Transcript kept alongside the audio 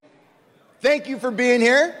Thank you for being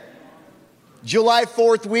here. July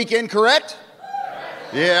 4th weekend, correct?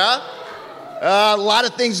 Yeah. A lot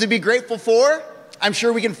of things to be grateful for. I'm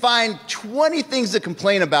sure we can find 20 things to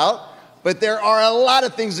complain about, but there are a lot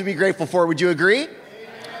of things to be grateful for. Would you agree?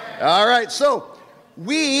 All right, so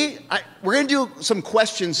we're going to do some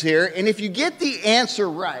questions here, and if you get the answer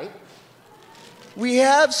right, we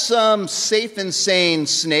have some safe and sane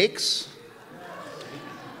snakes,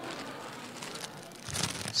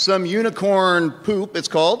 some unicorn poop, it's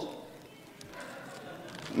called.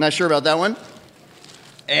 Not sure about that one.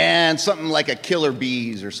 And something like a killer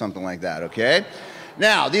bees or something like that, okay?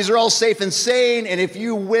 Now, these are all safe and sane, and if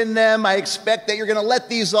you win them, I expect that you're going to let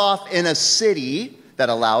these off in a city that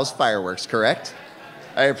allows fireworks, correct?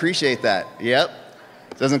 I appreciate that. Yep.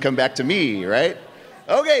 Doesn't come back to me, right?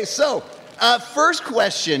 Okay, so first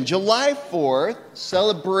question. July 4th,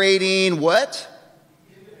 celebrating what?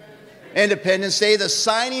 Independence Day, the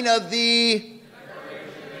signing of the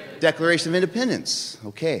Declaration of Independence.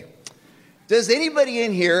 Okay. Does anybody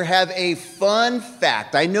in here have a fun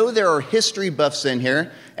fact? I know there are history buffs in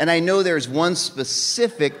here, and I know there's one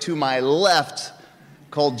specific to my left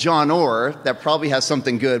called John Orr that probably has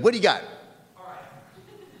something good. What do you got? All right.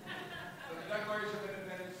 So the Declaration of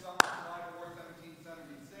Independence, signed July 4,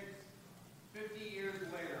 1776. 50 years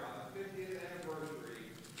later, on the 50th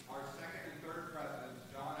anniversary, our second and third presidents,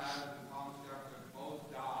 John Adams and Thomas Jefferson,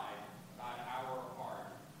 both died about an hour apart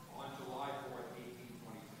on July 4th,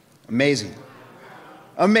 1826. Amazing.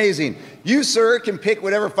 Amazing. You, sir, can pick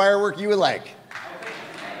whatever firework you would like.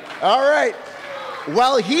 All right.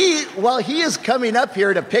 While he is coming up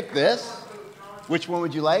here to pick this, which one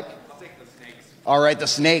would you like? I'll take the snakes. All right, the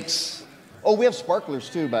snakes. Oh, we have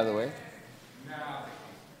sparklers too, by the way. No.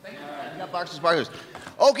 You got a box of sparklers.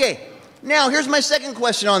 Okay, now here's my second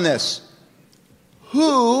question on this.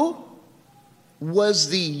 Who was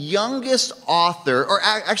the youngest author, or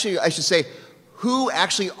actually I should say, who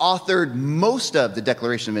actually authored most of the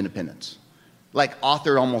Declaration of Independence? Like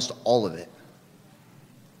authored almost all of it.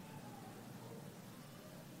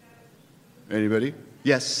 Anybody?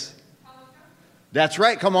 Yes. That's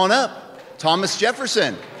right. Come on up. Thomas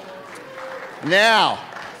Jefferson. Now,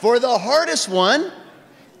 for the hardest one,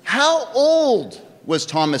 how old was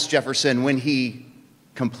Thomas Jefferson when he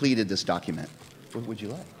completed this document? What would you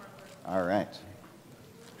like? All right.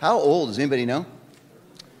 How old? Does anybody know?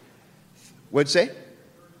 What'd it say?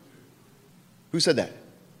 Who said that?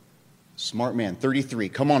 Smart man. 33.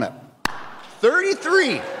 Come on up.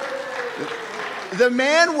 33. The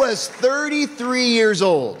man was 33 years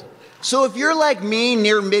old. So if you're like me,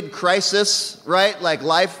 near mid-crisis, right, like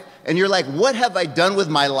life, and you're like, what have I done with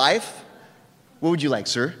my life? What would you like,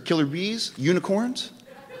 sir? Killer bees? Unicorns?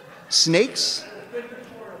 Snakes?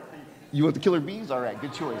 You want the killer bees? All right,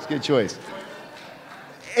 good choice, good choice.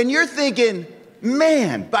 And you're thinking,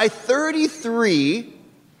 man, by 33,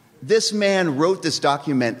 this man wrote this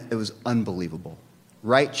document. It was unbelievable,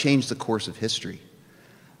 right? Changed the course of history.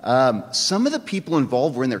 Some of the people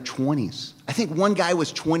involved were in their 20s. I think one guy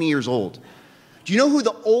was 20 years old. Do you know who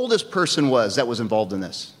the oldest person was that was involved in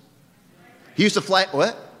this? He used to fly,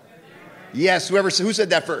 what? Yes, who said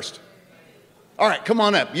that first? All right, come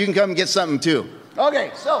on up. You can come and get something too. Okay,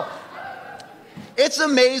 so it's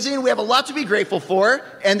amazing. We have a lot to be grateful for,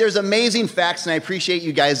 and there's amazing facts, and I appreciate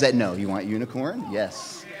you guys that know. You want unicorn?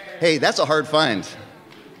 Yes. Hey, that's a hard find.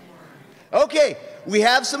 Okay. We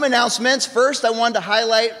have some announcements. First, I wanted to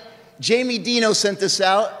highlight Jamie Dino sent this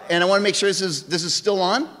out, and I want to make sure this is still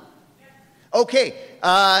on. Okay,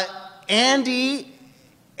 Andy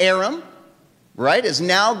Aram, right, is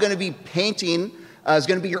now going to be painting. Is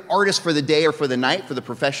going to be your artist for the day or for the night for the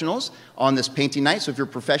professionals on this painting night. So if you're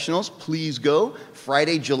professionals, please go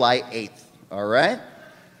Friday, July 8th. All right.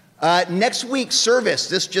 Next week's service.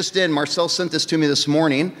 This just in. Marcel sent this to me this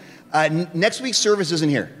morning. Next week's service isn't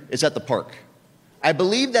here. It's at the park. I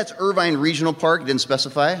believe that's Irvine Regional Park. It didn't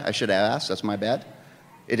specify. I should have asked. That's my bad.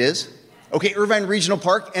 It is. Okay, Irvine Regional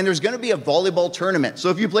Park. And there's going to be a volleyball tournament.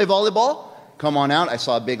 So if you play volleyball, come on out. I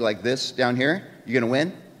saw a big like this down here. You're going to win?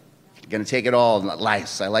 You're going to take it all.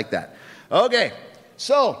 Nice. I like that. Okay,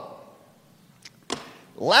 so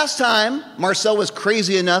last time, Marcel was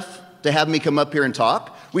crazy enough to have me come up here and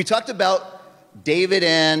talk. We talked about David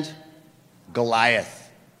and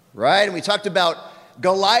Goliath, right? And we talked about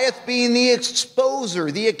Goliath being the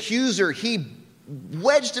exposer, the accuser. He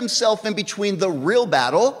wedged himself in between the real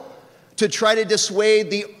battle to try to dissuade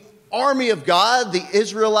the army of God, the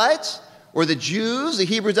Israelites, or the Jews, the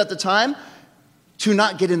Hebrews at the time, to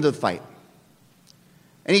not get into the fight.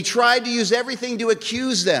 And he tried to use everything to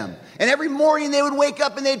accuse them. And every morning they would wake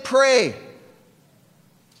up and they'd pray.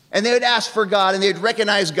 And they would ask for God, and they'd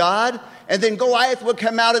recognize God, And then Goliath would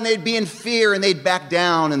come out and they'd be in fear and they'd back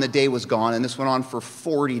down and the day was gone. And this went on for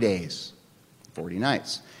 40 days, 40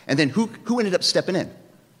 nights. And then who ended up stepping in?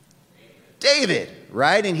 David,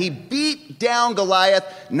 right? And he beat down Goliath,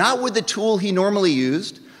 not with the tool he normally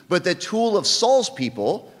used, but the tool of Saul's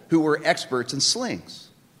people who were experts in slings.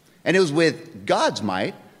 And it was with God's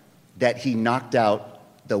might that he knocked out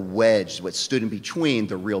the wedge, what stood in between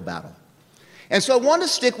the real battle. And so I want to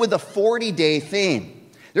stick with the 40-day theme.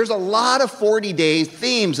 There's a lot of 40-day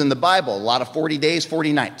themes in the Bible, a lot of 40 days,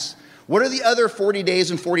 40 nights. What are the other 40 days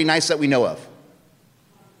and 40 nights that we know of?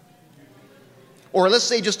 Or let's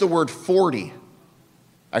say just the word 40.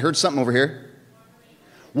 I heard something over here.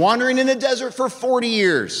 Wandering in the desert for 40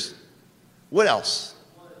 years. What else?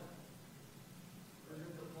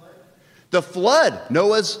 The flood,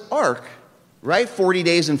 Noah's ark, right? 40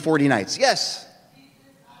 days and 40 nights. Yes.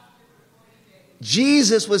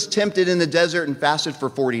 Jesus was tempted in the desert and fasted for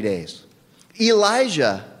 40 days.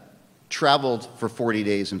 Elijah traveled for 40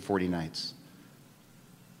 days and 40 nights.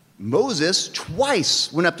 Moses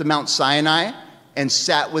twice went up to Mount Sinai and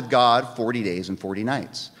sat with God 40 days and 40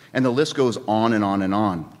 nights. And the list goes on and on and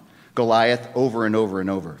on. Goliath over and over and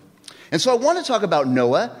over. And so I want to talk about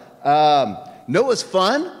Noah. Noah's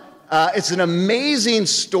fun. It's an amazing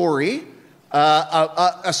story.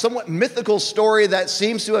 A somewhat mythical story that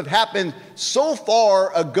seems to have happened so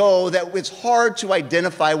far ago that it's hard to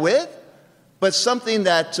identify with, but something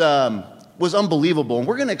that was unbelievable. And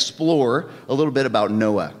we're going to explore a little bit about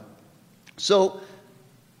Noah. So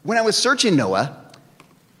when I was searching Noah,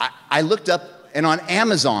 I looked up, and on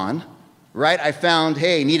Amazon, right, I found,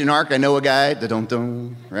 hey, need an ark? I know a guy,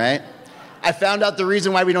 da-dum-dum, right? I found out the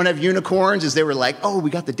reason why we don't have unicorns is they were like, oh, we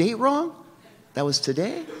got the date wrong? That was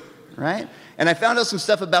today, right? And I found out some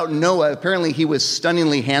stuff about Noah. Apparently, he was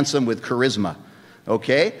stunningly handsome with charisma,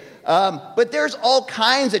 okay? But there's all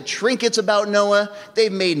kinds of trinkets about Noah.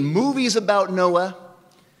 They've made movies about Noah.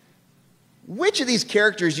 Which of these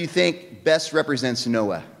characters do you think best represents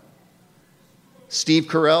Noah? Steve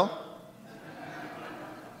Carell?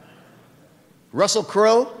 Russell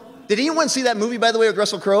Crowe? Did anyone see that movie, by the way, with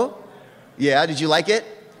Russell Crowe? Yeah, did you like it?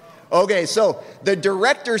 Okay, so the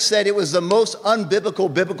director said it was the most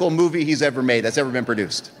unbiblical biblical movie he's ever made, that's ever been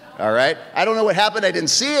produced. All right? I don't know what happened. I didn't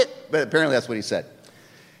see it, but apparently that's what he said.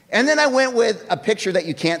 And then I went with a picture that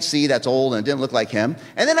you can't see that's old and it didn't look like him.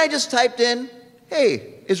 And then I just typed in,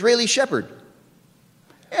 hey, Israeli shepherd.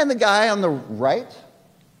 And the guy on the right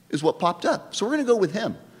is what popped up. So we're going to go with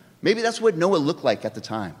him. Maybe that's what Noah looked like at the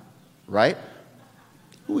time, right?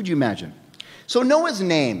 Who would you imagine? So Noah's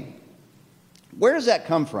name, where does that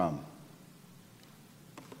come from?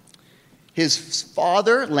 His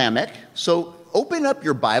father, Lamech. So open up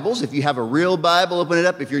your Bibles. If you have a real Bible, open it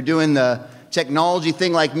up. If you're doing the technology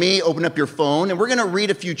thing like me, open up your phone. And we're going to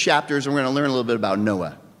read a few chapters and we're going to learn a little bit about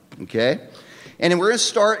Noah. Okay? And we're going to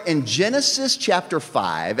start in Genesis chapter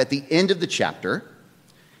 5 at the end of the chapter.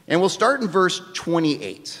 And we'll start in verse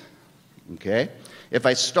 28. Okay? If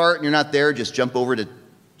I start and you're not there, just jump over to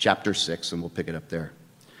chapter 6 and we'll pick it up there.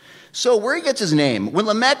 So where he gets his name, when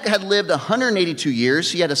Lamech had lived 182 years,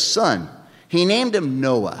 he had a son. He named him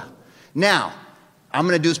Noah. Now, I'm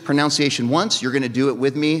going to do his pronunciation once. You're going to do it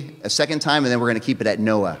with me a second time, and then we're going to keep it at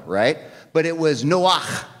Noah, right? But it was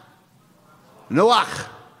Noach. Noach.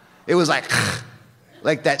 It was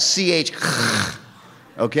like that CH.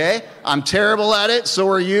 Okay? I'm terrible at it. So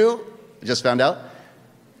are you. I just found out.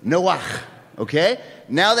 Noach. Okay?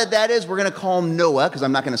 Now that is, we're going to call him Noah, because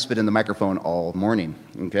I'm not going to spit in the microphone all morning,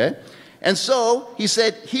 okay? And so he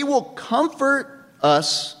said, he will comfort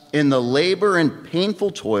us in the labor and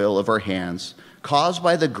painful toil of our hands caused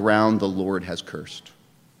by the ground the Lord has cursed.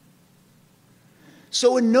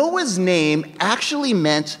 So Noah's name actually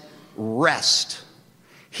meant rest.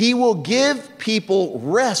 He will give people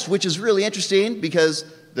rest, which is really interesting because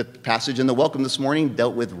the passage in the welcome this morning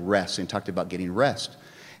dealt with rest and talked about getting rest.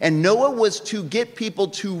 And Noah was to get people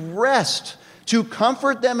to rest, to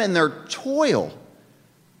comfort them in their toil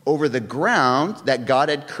over the ground that God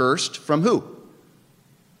had cursed from who?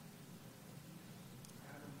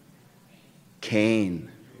 Cain,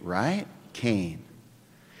 right? Cain.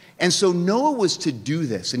 And so Noah was to do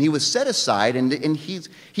this, and he was set aside, and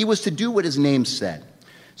he was to do what his name said.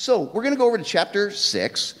 So we're going to go over to chapter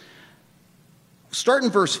 6, start in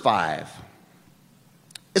verse 5.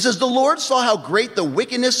 It says, the Lord saw how great the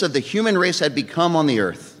wickedness of the human race had become on the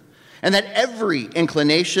earth, and that every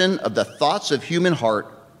inclination of the thoughts of human heart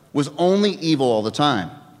was only evil all the time.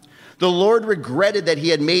 The Lord regretted that he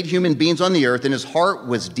had made human beings on the earth, and his heart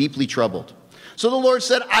was deeply troubled. So the Lord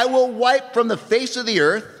said, I will wipe from the face of the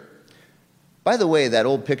earth. By the way, that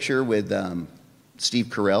old picture with Steve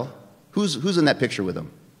Carell, Who's in that picture with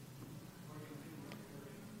him?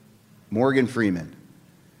 Morgan Freeman.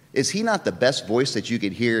 Is he not the best voice that you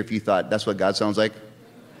could hear if you thought that's what God sounds like?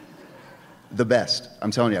 The best.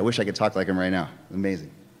 I'm telling you, I wish I could talk like him right now.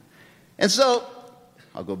 Amazing. And so,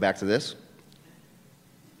 I'll go back to this.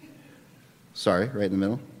 Sorry, right in the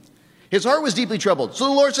middle. His heart was deeply troubled. So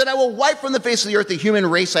the Lord said, I will wipe from the face of the earth the human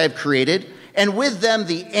race I have created, and with them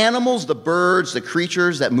the animals, the birds, the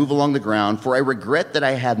creatures that move along the ground, for I regret that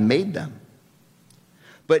I have made them.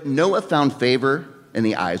 But Noah found favor in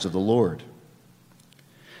the eyes of the Lord.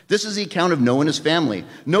 This is the account of Noah and his family.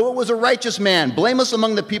 Noah was a righteous man, blameless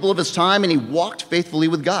among the people of his time, and he walked faithfully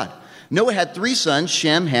with God. Noah had 3 sons,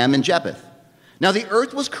 Shem, Ham, and Japheth. Now the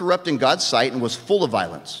earth was corrupt in God's sight and was full of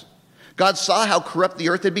violence. God saw how corrupt the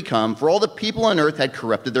earth had become, for all the people on earth had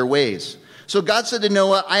corrupted their ways. So God said to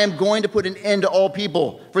Noah, I am going to put an end to all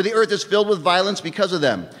people, for the earth is filled with violence because of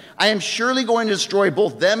them. I am surely going to destroy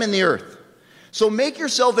both them and the earth. So make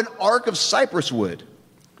yourself an ark of cypress wood.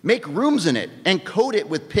 Make rooms in it and coat it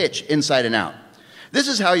with pitch inside and out. This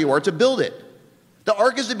is how you are to build it. The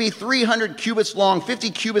ark is to be 300 cubits long, 50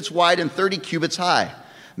 cubits wide, and 30 cubits high.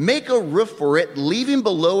 Make a roof for it, leaving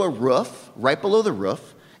below a roof, right below the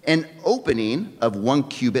roof, an opening of 1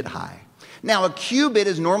 cubit high. Now, a cubit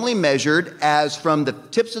is normally measured as from the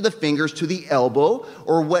tips of the fingers to the elbow,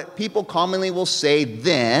 or what people commonly will say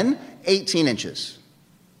then, 18 inches.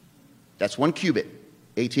 That's 1 cubit,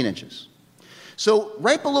 18 inches. So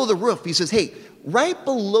right below the roof, he says, hey, right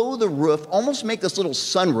below the roof, almost make this little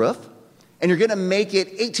sunroof, and you're going to make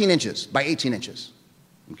it 18 inches by 18 inches.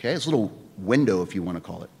 Okay, it's a little window, if you want to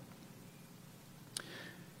call it.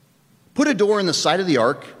 Put a door in the side of the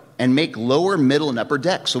ark and make lower, middle, and upper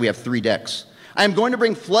decks. So we have 3 decks. I am going to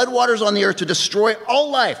bring floodwaters on the earth to destroy all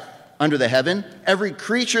life under the heaven, every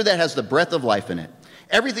creature that has the breath of life in it.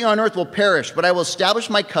 Everything on earth will perish, but I will establish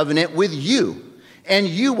my covenant with you, and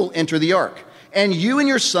you will enter the ark, and you and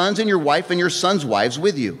your sons and your wife and your sons' wives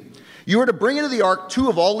with you. You are to bring into the ark 2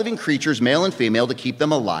 of all living creatures, male and female, to keep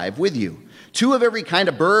them alive with you. 2 of every kind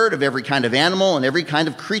of bird, of every kind of animal, and every kind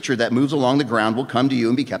of creature that moves along the ground will come to you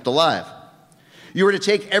and be kept alive. You are to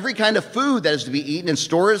take every kind of food that is to be eaten and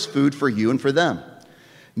store as food for you and for them.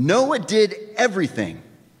 Noah did everything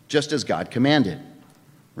just as God commanded.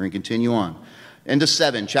 We're going to continue on. Into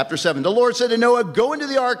chapter 7. The Lord said to Noah, go into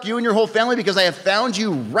the ark, you and your whole family, because I have found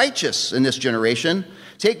you righteous in this generation.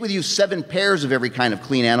 Take with you 7 pairs of every kind of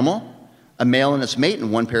clean animal, a male and its mate,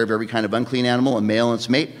 and 1 pair of every kind of unclean animal, a male and its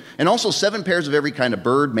mate, and also 7 pairs of every kind of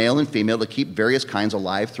bird, male and female, to keep various kinds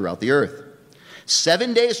alive throughout the earth.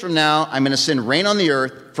 7 days from now, I'm going to send rain on the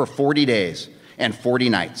earth for 40 days and 40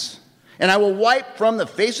 nights. And I will wipe from the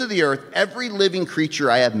face of the earth every living creature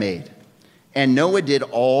I have made. And Noah did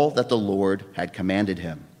all that the Lord had commanded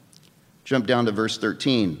him. Jump down to verse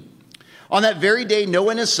 13. On that very day, Noah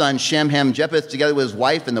and his son, Shem, Ham, and Japheth, together with his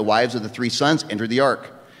wife and the wives of the 3 sons, entered the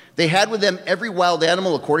ark. They had with them every wild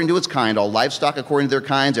animal according to its kind, all livestock according to their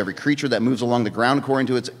kinds, every creature that moves along the ground according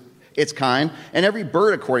to its kind, and every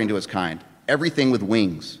bird according to its kind, everything with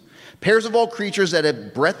wings. Pairs of all creatures that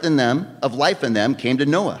had breath in them, of life in them, came to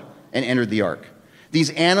Noah and entered the ark.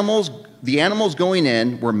 The animals going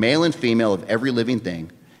in were male and female of every living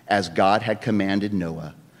thing, as God had commanded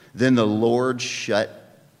Noah. Then the Lord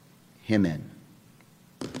shut him in.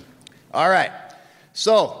 All right.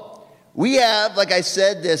 So we have, like I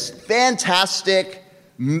said, this fantastic,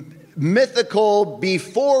 mythical,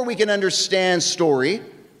 before we can understand story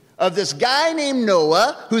of this guy named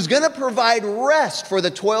Noah who's going to provide rest for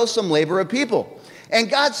the toilsome labor of people. And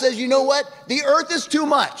God says, you know what? The earth is too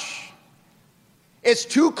much. It's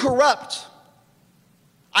too corrupt.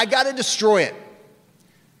 I got to destroy it.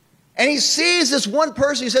 And he sees this one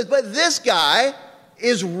person. He says, but this guy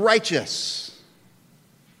is righteous.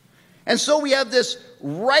 And so we have this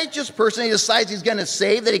righteous person. He decides he's going to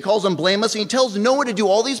save, that he calls him blameless. And he tells Noah to do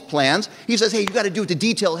all these plans. He says, hey, you got to do it to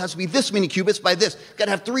detail. It has to be this many cubits by this. Got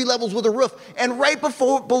to have 3 levels with a roof. And right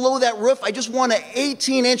below that roof, I just want an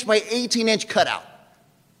 18-inch by 18-inch cutout.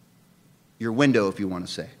 Your window, if you want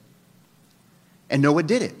to say. And Noah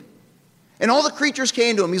did it. And all the creatures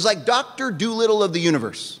came to him. He's like Dr. Dolittle of the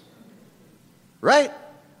universe. Right?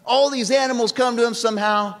 All these animals come to him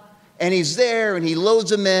somehow. And he's there and he loads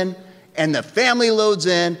them in. And the family loads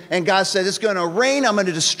in. And God said, it's going to rain. I'm going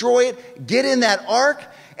to destroy it. Get in that ark.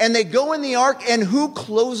 And they go in the ark. And who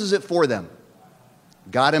closes it for them?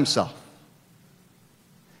 God himself.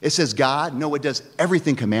 It says Noah does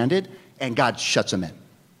everything commanded. And God shuts them in.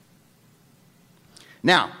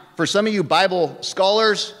 Now, for some of you Bible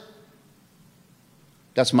scholars,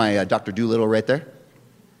 that's my Dr. Dolittle right there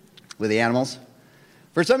with the animals.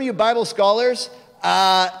 For some of you Bible scholars,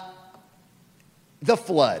 The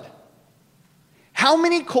flood. How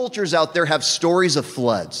many cultures out there have stories of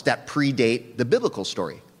floods that predate the biblical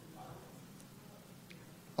story?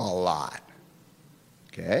 A lot.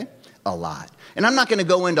 Okay? A lot. And I'm not going to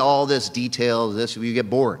go into all this detail, you get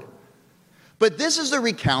bored. But this is the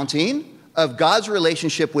recounting of God's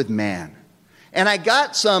relationship with man. And I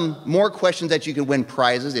got some more questions that you can win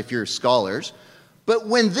prizes if you're scholars. But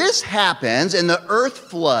when this happens and the earth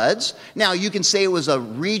floods, now you can say it was a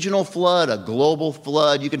regional flood, a global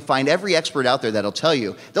flood. You can find every expert out there that'll tell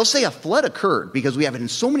you. They'll say a flood occurred because we have it in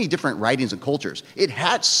so many different writings and cultures. It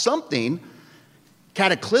had something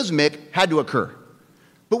cataclysmic had to occur.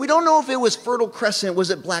 But we don't know if it was Fertile Crescent, was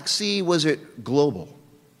it Black Sea, was it global?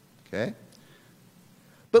 Okay?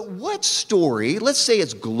 But what story, let's say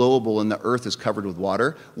it's global and the earth is covered with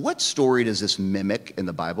water, what story does this mimic in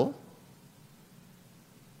the Bible?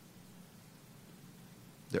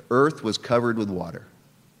 The earth was covered with water.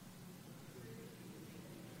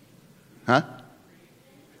 Huh?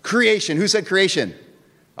 Creation. Who said creation?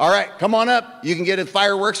 All right, come on up. You can get it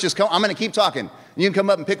fireworks. Just come. I'm going to keep talking. You can come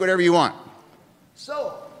up and pick whatever you want.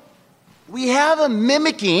 So, we have a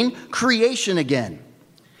mimicking creation again.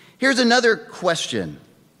 Here's another question.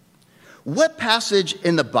 What passage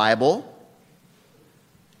in the Bible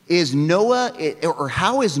is Noah, or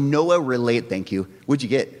how is Noah related? Thank you. What'd you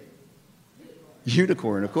get?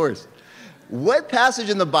 Unicorn, of course. What passage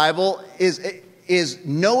in the Bible is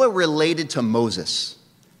Noah related to Moses?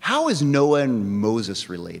 How is Noah and Moses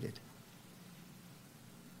related?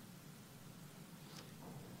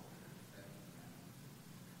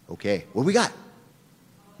 Okay, what we got?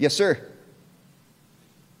 Yes, sir.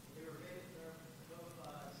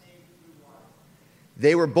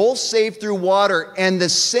 They were both saved through water, and the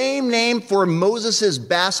same name for Moses'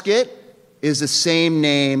 basket is the same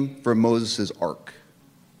name for Moses' ark.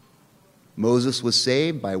 Moses was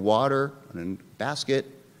saved by water in a basket.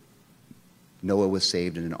 Noah was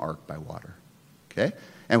saved in an ark by water. Okay?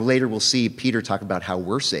 And later we'll see Peter talk about how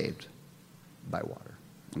we're saved by water.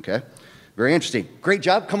 Okay? Very interesting. Great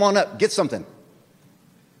job. Come on up. Get something.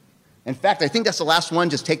 In fact, I think that's the last one.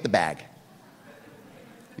 Just take the bag.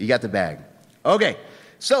 You got the bag. Okay.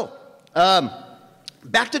 So,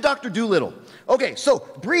 back to Dr. Dolittle. Okay, so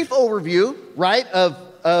brief overview, right,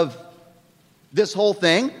 of this whole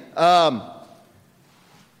thing.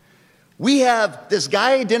 We have this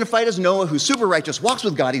guy identified as Noah who's super righteous, walks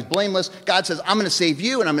with God, he's blameless. God says, I'm going to save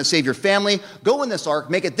you and I'm going to save your family. Go in this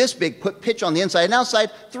ark, make it this big, put pitch on the inside and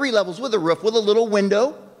outside, 3 levels with a roof, with a little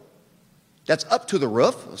window that's up to the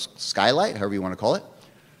roof, skylight, however you want to call it.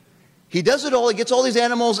 He does it all, he gets all these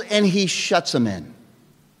animals, and he shuts them in.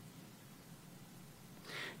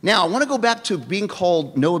 Now, I want to go back to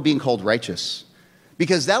Noah being called righteous,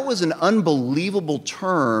 because that was an unbelievable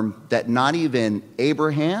term that not even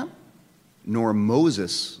Abraham nor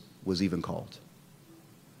Moses was even called.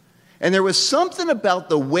 And there was something about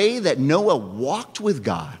the way that Noah walked with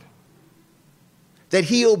God, that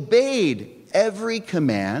he obeyed every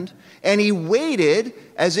command, and he waited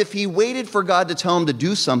as if he waited for God to tell him to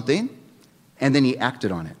do something, and then he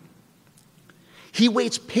acted on it. He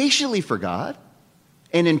waits patiently for God,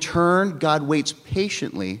 and in turn, God waits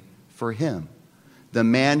patiently for him, the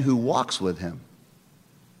man who walks with him,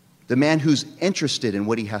 the man who's interested in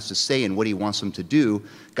what he has to say and what he wants him to do.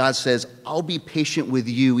 God says, I'll be patient with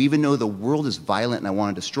you, even though the world is violent and I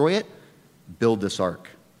want to destroy it. Build this ark.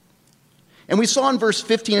 And we saw in verse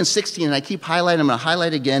 15 and 16, and I keep highlighting, I'm going to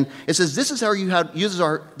highlight again. It says, this is how you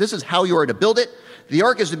are to build it. The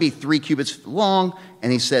ark is to be 3 cubits long,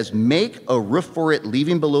 and he says, make a roof for it,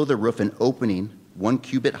 leaving below the roof an opening 1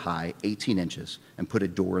 cubit high, 18 inches, and put a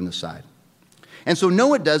door in the side. And so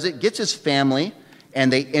Noah does it, gets his family,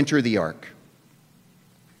 and they enter the ark.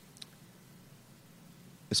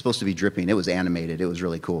 It's supposed to be dripping. It was animated. It was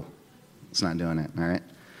really cool. It's not doing it, all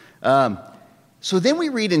right? So then we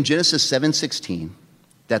read in Genesis 7:16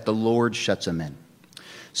 that the Lord shuts them in.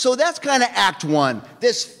 So that's kind of Act 1,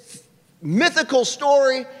 this mythical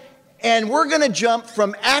story, and we're going to jump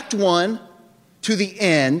from Act 1 to the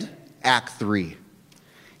end, Act 3.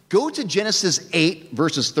 Go to Genesis 8,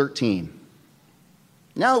 verses 13.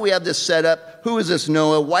 Now that we have this set up, who is this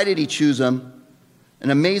Noah? Why did he choose him? An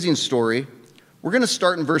amazing story. We're going to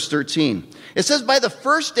start in verse 13. It says, by the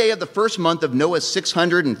first day of the first month of Noah's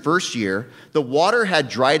 601st year, the water had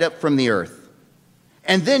dried up from the earth.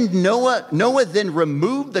 And then Noah then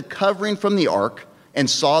removed the covering from the ark and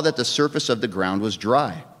saw that the surface of the ground was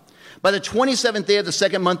dry. By the 27th day of the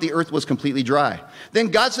second month, the earth was completely dry. Then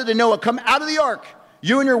God said to Noah, come out of the ark,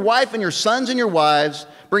 you and your wife and your sons and your wives.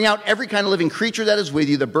 Bring out every kind of living creature that is with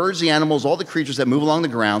you, the birds, the animals, all the creatures that move along the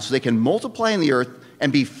ground, so they can multiply in the earth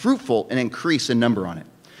and be fruitful and increase in number on it.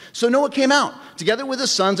 So Noah came out, together with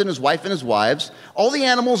his sons and his wife and his wives. All the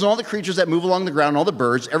animals and all the creatures that move along the ground, and all the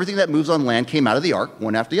birds, everything that moves on land came out of the ark,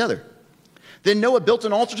 one after the other. Then Noah built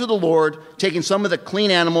an altar to the Lord, taking some of the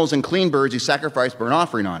clean animals and clean birds. He sacrificed burnt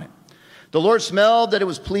offering on it. The Lord smelled that it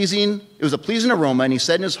was pleasing. It was a pleasing aroma, and he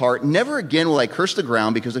said in his heart, never again will I curse the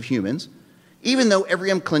ground because of humans, even though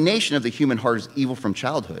every inclination of the human heart is evil from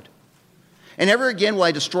childhood. And never again will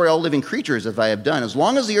I destroy all living creatures as I have done. As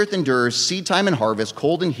long as the earth endures, seed time and harvest,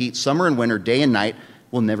 cold and heat, summer and winter, day and night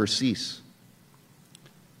will never cease.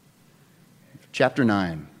 Chapter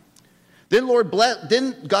 9.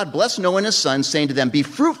 Then God blessed Noah and his sons, saying to them, be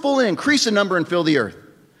fruitful and increase in number and fill the earth.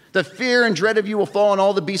 The fear and dread of you will fall on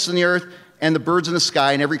all the beasts in the earth and the birds in the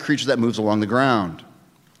sky and every creature that moves along the ground.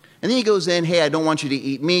 And then he goes in, hey, I don't want you to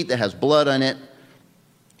eat meat that has blood on it.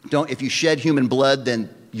 If you shed human blood,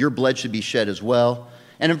 then your blood should be shed as well.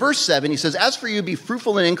 And in verse 7, he says, as for you, be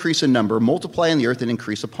fruitful and increase in number, multiply in the earth and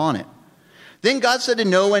increase upon it. Then God said to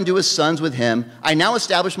Noah and to his sons with him, I now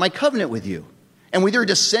establish my covenant with you, and with your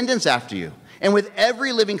descendants after you, and with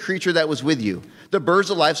every living creature that was with you, the birds,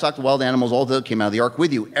 the livestock, the wild animals, all that came out of the ark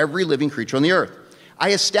with you, every living creature on the earth.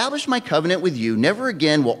 I establish my covenant with you. Never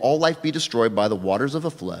again will all life be destroyed by the waters of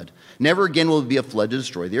a flood. Never again will it be a flood to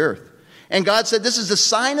destroy the earth. And God said, this is the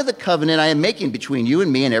sign of the covenant I am making between you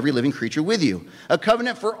and me and every living creature with you, a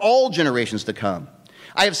covenant for all generations to come.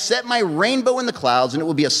 I have set my rainbow in the clouds, and it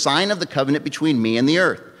will be a sign of the covenant between me and the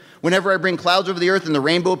earth. Whenever I bring clouds over the earth and the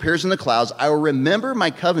rainbow appears in the clouds, I will remember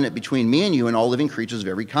my covenant between me and you and all living creatures of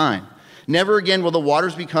every kind. Never again will the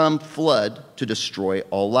waters become flood to destroy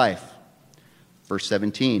all life. Verse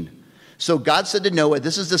 17. So God said to Noah,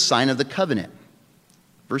 this is the sign of the covenant.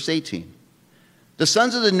 Verse 18. The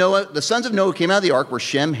sons of Noah came out of the ark were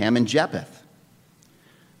Shem, Ham, and Japheth.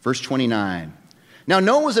 Verse 29. Now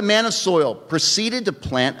Noah was a man of soil, proceeded to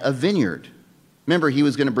plant a vineyard. Remember, he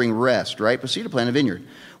was going to bring rest, right? Proceeded to plant a vineyard.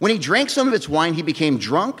 When he drank some of its wine, he became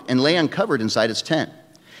drunk and lay uncovered inside his tent.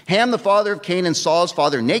 Ham, the father of Canaan, saw his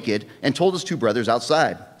father naked and told his two brothers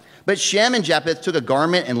outside. But Shem and Japheth took a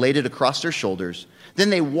garment and laid it across their shoulders. Then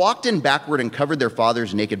they walked in backward and covered their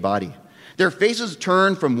father's naked body. Their faces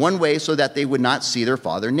turned from one way so that they would not see their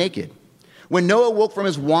father naked. When Noah woke from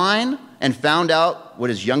his wine and found out what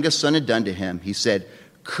his youngest son had done to him, he said,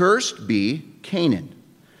 cursed be Canaan.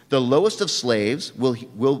 The lowest of slaves will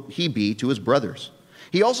he be to his brothers.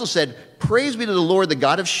 He also said, praise be to the Lord, the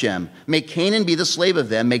God of Shem. May Canaan be the slave of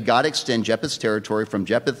them. May God extend Japheth's territory from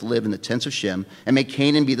Japheth live in the tents of Shem, and may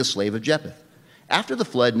Canaan be the slave of Japheth. After the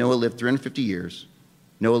flood, Noah lived 350 years.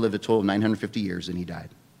 Noah lived a total of 950 years, and he died.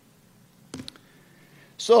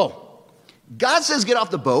 So, God says get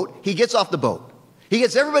off the boat. He gets off the boat. He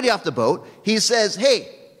gets everybody off the boat. He says, hey,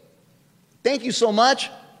 thank you so much.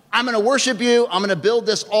 I'm going to worship you. I'm going to build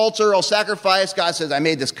this altar. I'll sacrifice. God says, I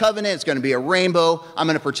made this covenant. It's going to be a rainbow. I'm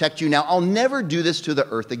going to protect you now. I'll never do this to the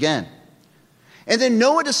earth again. And then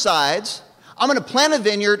Noah decides, I'm going to plant a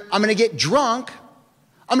vineyard. I'm going to get drunk.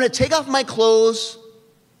 I'm going to take off my clothes,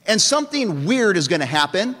 and something weird is going to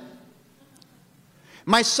happen.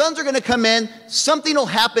 My sons are going to come in. Something will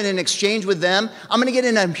happen in exchange with them. I'm going to get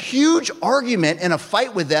in a huge argument and a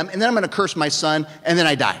fight with them, and then I'm going to curse my son, and then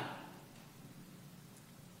I die.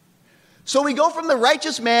 So we go from the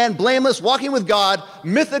righteous man, blameless, walking with God,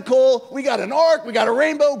 mythical, we got an ark, we got a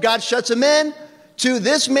rainbow, God shuts him in, to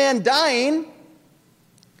this man dying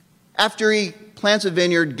after he plants a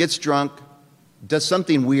vineyard, gets drunk, does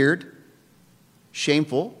something weird,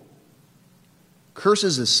 shameful,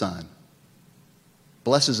 curses his son,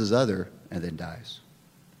 blesses his other, and then dies.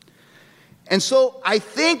 And so I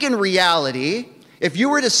think in reality, if you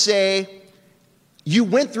were to say you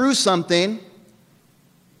went through something,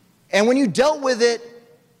 and when you dealt with it,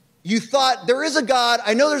 you thought, there is a God,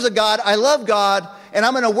 I know there's a God, I love God, and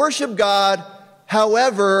I'm going to worship God.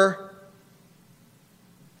 However,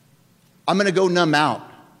 I'm going to go numb out.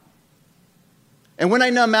 And when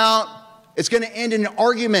I numb out, it's going to end in an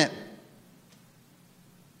argument.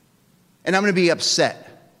 And I'm going to be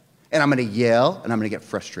upset. And I'm going to yell, and I'm going to get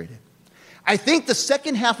frustrated. I think the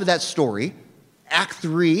second half of that story, Act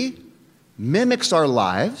 3, mimics our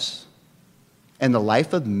lives and the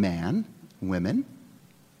life of man, women,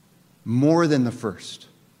 more than the first.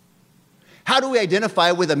 How do we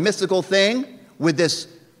identify with a mystical thing, with this,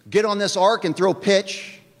 get on this ark and throw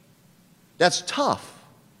pitch? That's tough.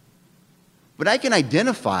 But I can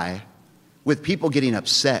identify with people getting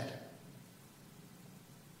upset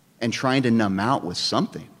and trying to numb out with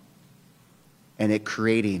something, and it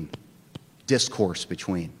creating discourse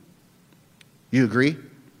between. You agree?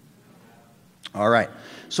 All right.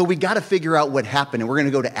 So we got to figure out what happened, and we're going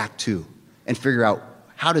to go to Act 2 and figure out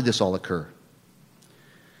How did this all occur?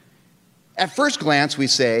 At first glance, we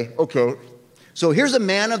say, okay, so here's a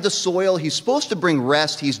man of the soil. He's supposed to bring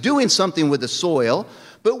rest. He's doing something with the soil.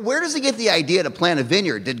 But where does he get the idea to plant a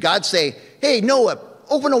vineyard? Did God say, hey, Noah,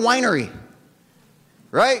 open a winery,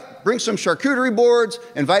 right? Bring some charcuterie boards,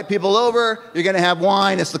 invite people over. You're going to have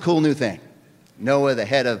wine. It's the cool new thing. Noah, the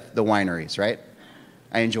head of the wineries, right?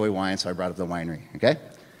 I enjoy wine, so I brought up the winery, okay?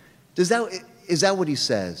 Is that what he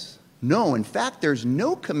says? No, in fact, there's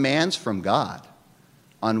no commands from God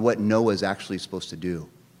on what Noah's actually supposed to do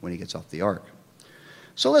when he gets off the ark.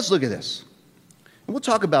 So let's look at this. And we'll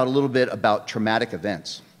talk about a little bit about traumatic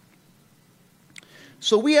events.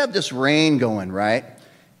 So we have this rain going, right?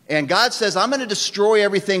 And God says, I'm going to destroy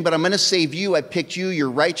everything, but I'm going to save you. I picked you. You're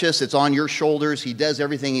righteous. It's on your shoulders. He does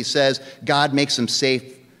everything he says. God makes him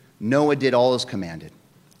safe. Noah did all as commanded.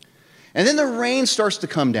 And then the rain starts to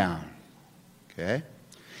come down, okay?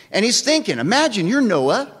 And he's thinking, imagine you're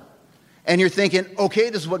Noah, and you're thinking, okay,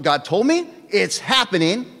 this is what God told me. It's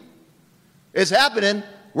happening. It's happening.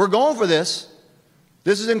 We're going for this.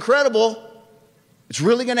 This is incredible. It's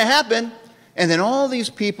really going to happen. And then all these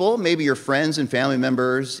people, maybe your friends and family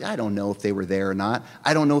members, I don't know if they were there or not.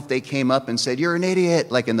 I don't know if they came up and said, you're an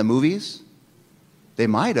idiot, like in the movies. They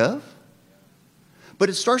might have. But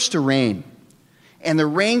it starts to rain. And the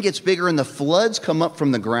rain gets bigger and the floods come up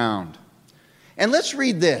from the ground. And let's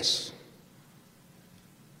read this.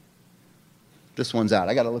 This one's out.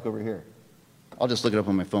 I got to look over here. I'll just look it up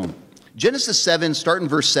on my phone. Genesis 7, start in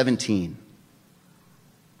verse 17.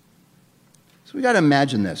 So we got to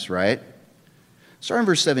imagine this, right? Start in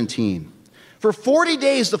verse 17. For 40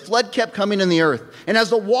 days the flood kept coming in the earth, and as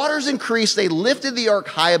the waters increased, they lifted the ark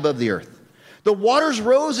high above the earth. The waters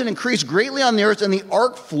rose and increased greatly on the earth, and the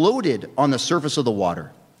ark floated on the surface of the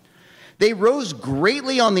water. They rose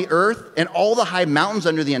greatly on the earth, and all the high mountains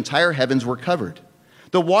under the entire heavens were covered.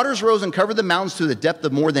 The waters rose and covered the mountains to the depth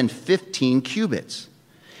of more than 15 cubits.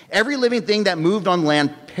 Every living thing that moved on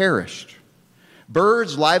land perished.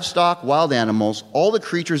 Birds, livestock, wild animals, all the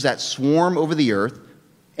creatures that swarm over the earth,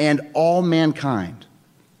 and all mankind.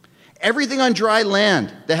 Everything on dry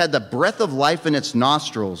land that had the breath of life in its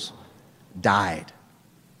nostrils died.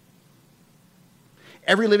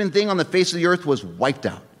 Every living thing on the face of the earth was wiped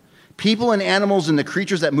out. People and animals and the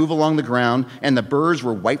creatures that move along the ground and the birds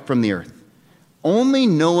were wiped from the earth. Only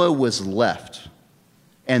Noah was left,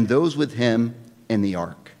 and those with him in the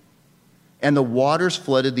ark. And the waters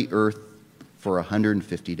flooded the earth for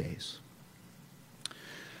 150 days.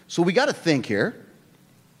 So we got to think here.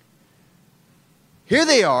 Here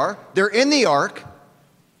they are. They're in the ark.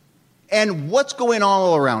 And what's going on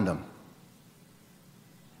all around them?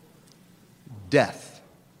 Death.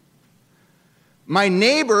 My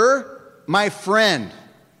neighbor, my friend.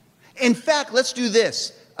 In fact, let's do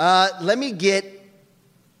this. Let me get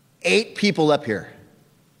 8 people up here.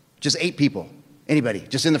 Just 8 people. Anybody?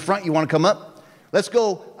 Just in the front, you want to come up? Let's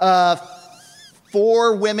go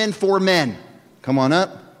 4 women, 4 men. Come on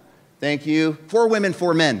up. Thank you. 4 women,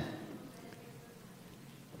 4 men.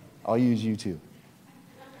 I'll use you too.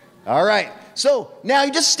 All right. So now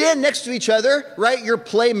you just stand next to each other, right? You're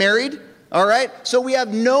play married. All right. So we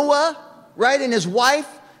have Noah, right, and his wife,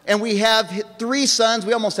 and we have 3 sons.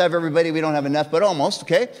 We almost have everybody. We don't have enough, but almost,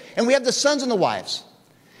 okay? And we have the sons and the wives.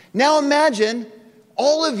 Now imagine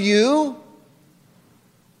all of you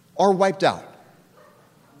are wiped out.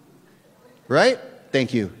 Right?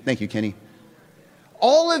 Thank you. Thank you, Kenny.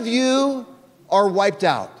 All of you are wiped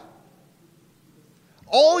out.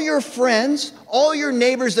 All your friends, all your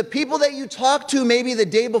neighbors, the people that you talked to maybe the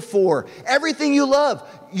day before, everything you love,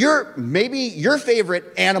 maybe your favorite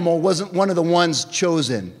animal wasn't one of the ones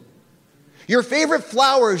chosen. Your favorite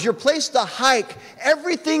flowers, your place to hike,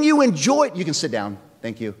 everything you enjoyed. You can sit down.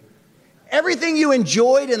 Thank you. Everything you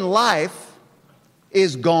enjoyed in life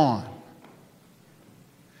is gone.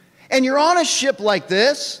 And you're on a ship like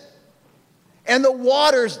this, and the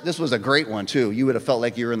waters, this was a great one too. You would have felt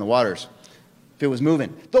like you were in the waters if it was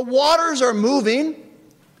moving. The waters are moving,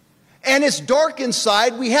 and it's dark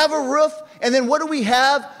inside. We have a roof, and then what do we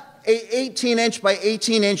have? A 18-inch by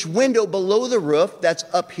 18-inch window below the roof that's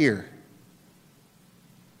up here.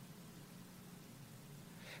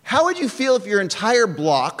 How would you feel if your entire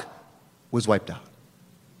block was wiped out?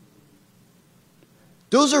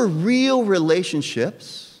 Those are real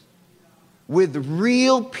relationships with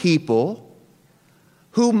real people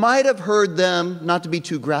who might have heard them, not to be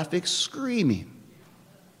too graphic, screaming.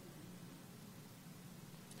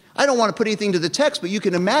 I don't want to put anything to the text, but you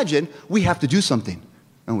can imagine we have to do something,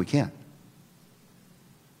 and we can't.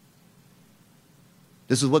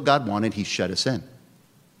 This is what God wanted. He shut us in.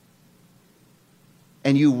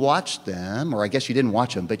 and you watched them, or I guess you didn't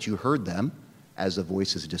watch them, but you heard them as the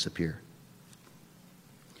voices disappear.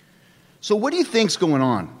 So what do you think's going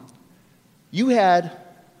on? You had,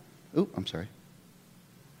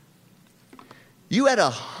 You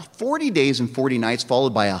had 40 days and 40 nights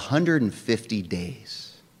followed by 150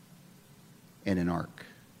 days in an ark.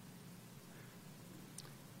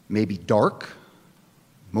 Maybe dark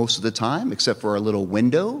most of the time, except for our little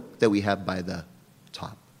window that we have by the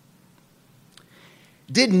top.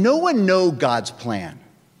 Did Noah know God's plan?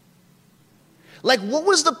 Like, what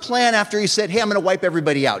was the plan after he said, hey, I'm going to wipe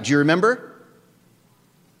everybody out? Do you remember?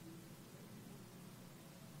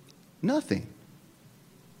 Nothing.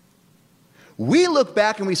 We look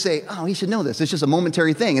back and we say, oh, he should know this. It's just a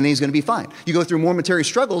momentary thing, and then he's going to be fine. You go through momentary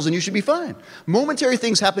struggles, and you should be fine. Momentary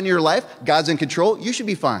things happen in your life. God's in control. You should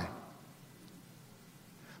be fine.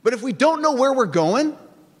 But if we don't know where we're going,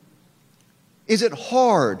 is it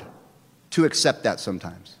hard to accept that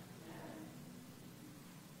sometimes?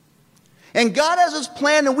 And God has his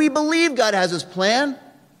plan, and we believe God has his plan,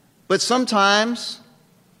 but sometimes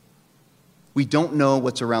we don't know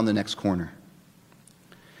what's around the next corner.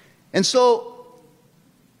 And so,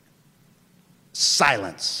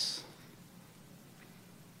 silence.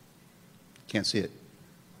 Can't see it.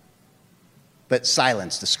 But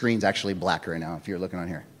silence. The screen's actually black right now if you're looking on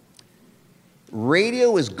here.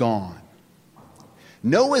 Radio is gone.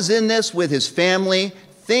 Noah's in this with his family.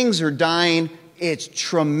 Things are dying. It's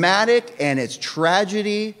traumatic and it's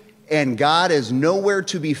tragedy, and God is nowhere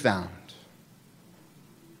to be found.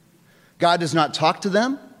 God does not talk to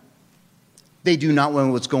them. They do not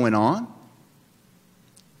know what's going on.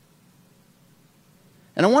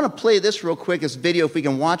 And I want to play this real quick, this video, if we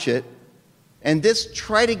can watch it. And this,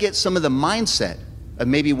 try to get some of the mindset of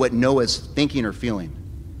maybe what Noah's thinking or feeling.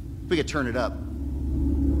 If we could turn it up.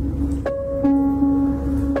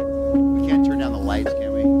 We can't turn down the lights,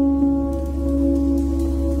 can we?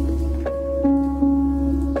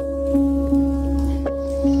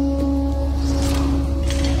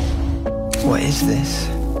 What is this?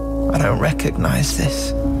 I don't recognize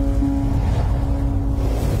this.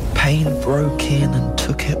 Pain broke in and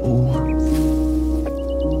took it all.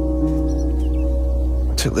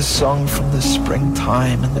 Took the song from the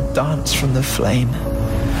springtime and the dance from the flame.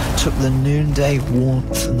 Took the noonday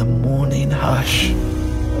warmth and the morning hush.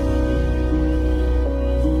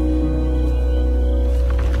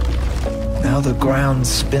 Now the ground's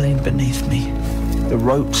spilling beneath me. The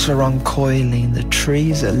ropes are uncoiling, the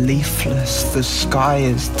trees are leafless, the sky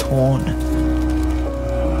is torn.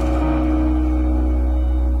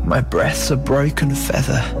 My breath's a broken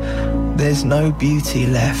feather, there's no beauty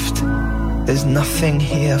left. There's nothing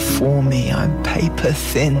here for me, I'm paper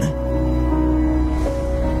thin.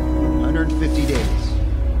 150 days.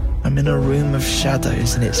 I'm in a room of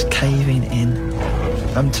shadows and it's caving in.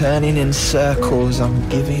 I'm turning in circles, I'm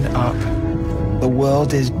giving up. The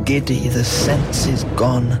world is giddy, the sense is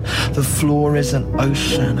gone. The floor is an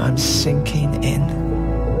ocean, I'm sinking in.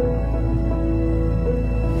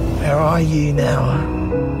 Where are you now?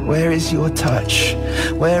 Where is your touch?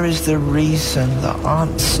 Where is the reason, the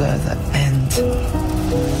answer, the end?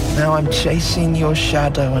 Now I'm chasing your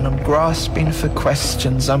shadow and I'm grasping for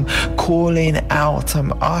questions. I'm calling out,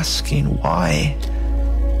 I'm asking why.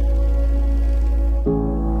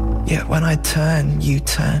 Yet when I turn, you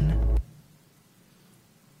turn.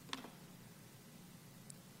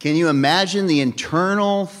 Can you imagine the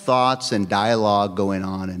internal thoughts and dialogue going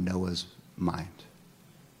on in Noah's mind?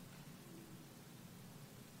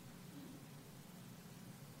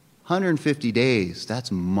 "150 days,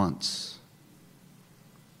 that's months.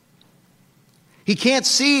 He can't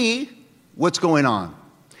see what's going on.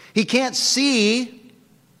 He can't see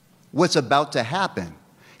what's about to happen.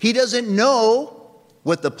 He doesn't know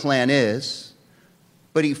what the plan is,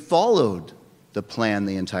 but he followed the plan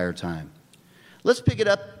the entire time. Let's pick it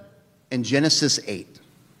up in Genesis 8.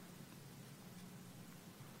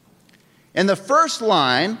 In the first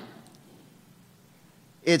line,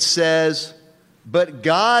 it says, "But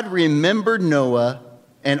God remembered Noah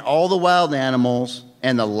and all the wild animals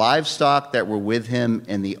and the livestock that were with him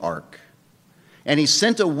in the ark. And he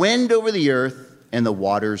sent a wind over the earth, and the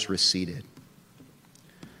waters receded."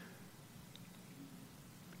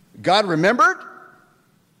 God remembered?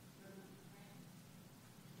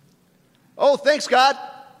 Oh, thanks, God.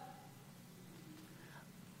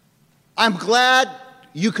 I'm glad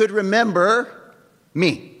you could remember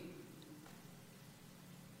me.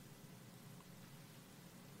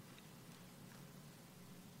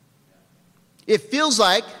 It feels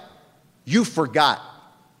like you forgot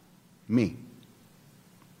me.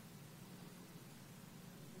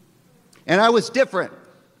 And I was different.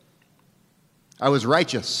 I was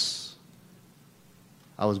righteous.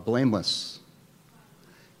 I was blameless.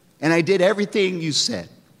 And I did everything you said.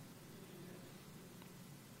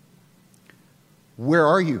 Where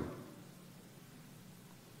are you?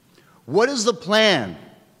 What is the plan?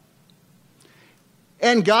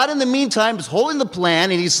 And God, in the meantime, is holding the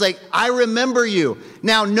plan, and he's like, I remember you.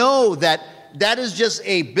 Now, know that that is just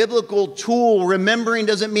a biblical tool. Remembering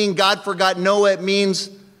doesn't mean God forgot Noah. It means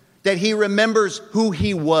that he remembers who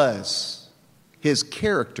he was, his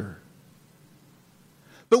character.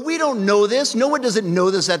 But we don't know this. Noah doesn't know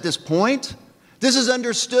this at this point. This is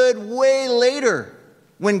understood way later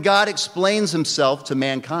when God explains himself to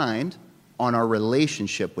mankind on our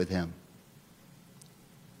relationship with him.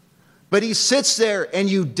 But he sits there and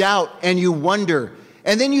you doubt and you wonder.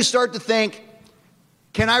 And then you start to think,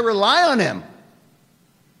 can I rely on him?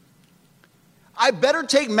 I better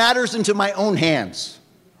take matters into my own hands.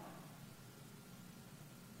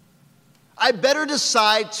 I better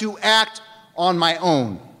decide to act on my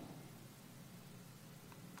own.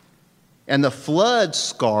 And the flood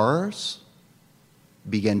scars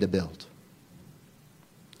begin to build.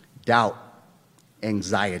 Doubt,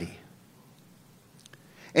 anxiety.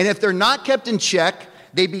 And if they're not kept in check,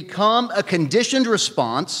 they become a conditioned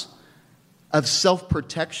response of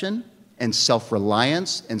self-protection and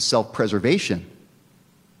self-reliance and self-preservation.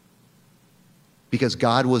 Because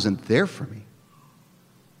God wasn't there for me.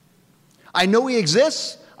 I know he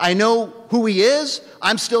exists. I know who he is.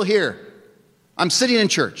 I'm still here. I'm sitting in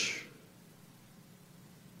church.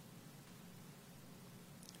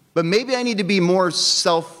 But maybe I need to be more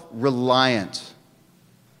self-reliant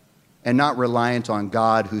and not reliant on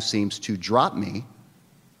God, who seems to drop me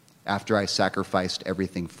after I sacrificed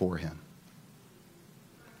everything for him.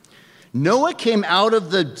 Noah came out of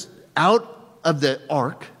the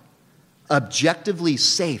ark objectively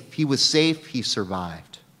safe. He was safe, he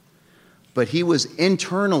survived. But he was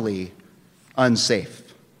internally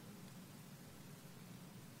unsafe.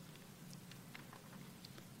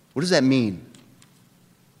 What does that mean?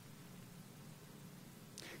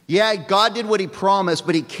 Yeah, God did what he promised,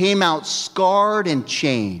 but he came out scarred and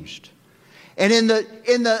changed. And in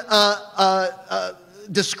the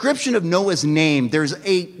description of Noah's name, there's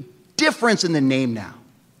a difference in the name now.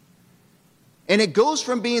 And it goes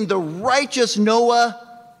from being the righteous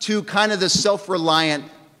Noah to kind of the self-reliant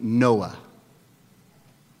Noah.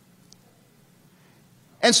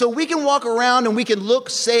 And so we can walk around and we can look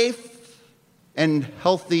safe and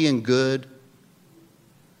healthy and good,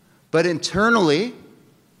 but internally,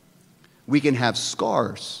 we can have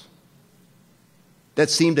scars that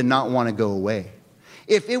seem to not want to go away.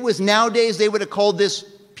 If it was nowadays, they would have called this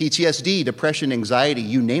PTSD, depression, anxiety,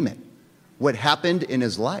 you name it. What happened in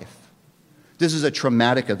his life. This is a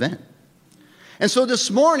traumatic event. And so this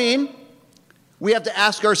morning, we have to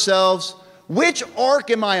ask ourselves, which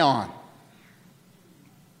ark am I on?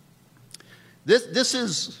 This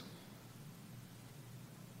is...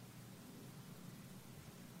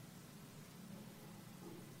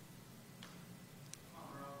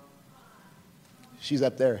 She's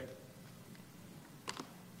up there.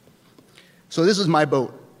 So this is my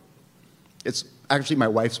boat. It's actually my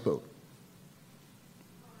wife's boat.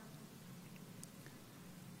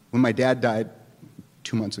 When my dad died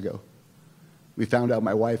 2 months ago, we found out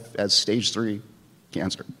my wife has stage 3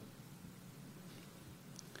 cancer.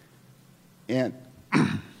 And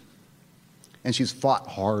she's fought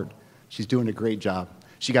hard. She's doing a great job.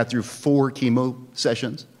 She got through 4 chemo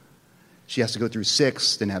sessions. She has to go through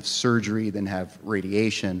 6, then have surgery, then have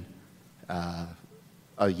radiation,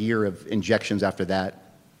 a year of injections after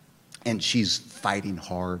that. And she's fighting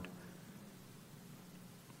hard.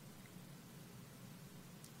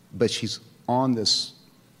 But she's on this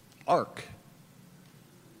ark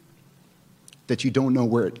that you don't know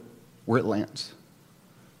where it lands.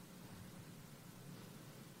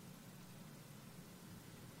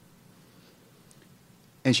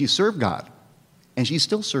 And she served God, and she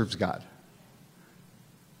still serves God.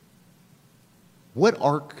 What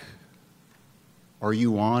ark are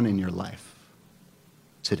you on in your life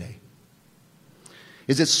today?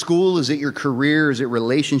 Is it school? Is it your career? Is it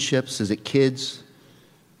relationships? Is it kids?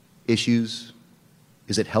 Issues?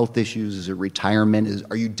 Is it health issues? Is it retirement?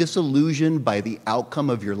 Are you disillusioned by the outcome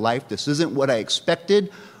of your life? This isn't what I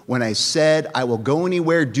expected when I said I will go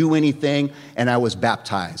anywhere, do anything, and I was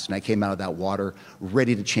baptized. And I came out of that water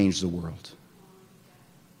ready to change the world.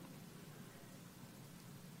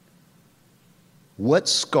 What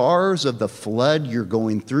scars of the flood you're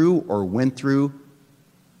going through or went through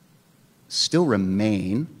still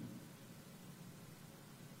remain.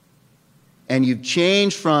 And you've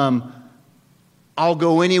changed from I'll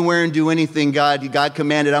go anywhere and do anything God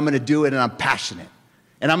commanded. I'm going to do it, and I'm passionate.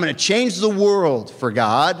 And I'm going to change the world for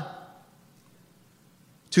God.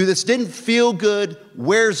 To this didn't feel good,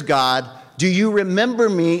 where's God? Do you remember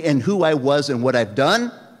me and who I was and what I've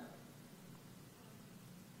done?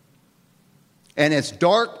 And it's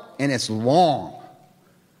dark and it's long.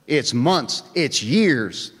 It's months, it's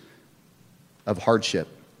years of hardship.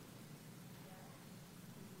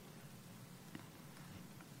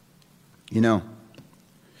 You know,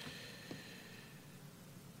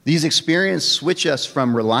 these experiences switch us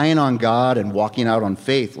from relying on God and walking out on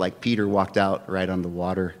faith, like Peter walked out right on the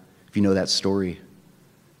water, if you know that story.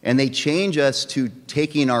 And they change us to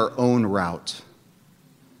taking our own route,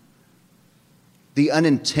 the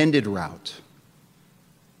unintended route.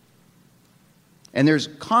 And there's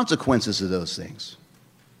consequences to those things.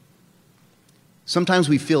 Sometimes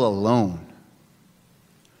we feel alone.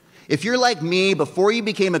 If you're like me, before you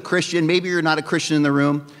became a Christian, maybe you're not a Christian in the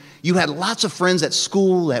room, you had lots of friends at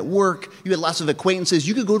school, at work, you had lots of acquaintances.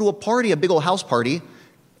 You could go to a party, a big old house party,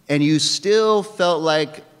 and you still felt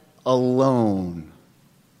like alone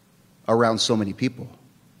around so many people.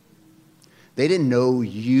 They didn't know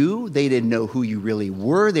you. They didn't know who you really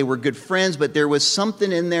were. They were good friends, but there was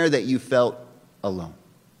something in there that you felt alone.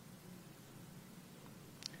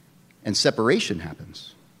 And separation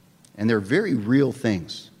happens. And they're very real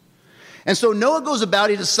things. And so Noah goes about,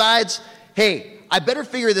 he decides, hey, I better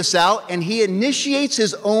figure this out. And he initiates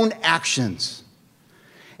his own actions.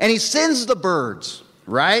 And he sends the birds,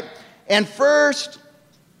 right? And first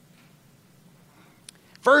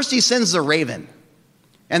he sends the raven.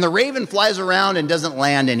 And the raven flies around and doesn't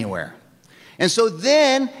land anywhere. And so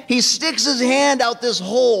then he sticks his hand out this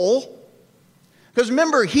hole. Because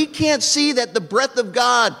remember, he can't see that the breath of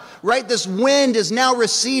God, right, this wind is now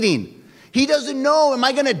receding. He doesn't know, am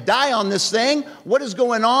I going to die on this thing? What is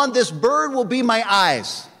going on? This bird will be my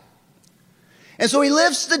eyes. And so he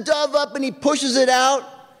lifts the dove up and he pushes it out.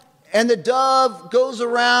 And the dove goes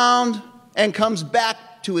around and comes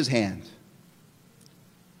back to his hand.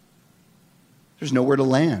 There's nowhere to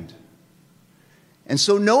land. And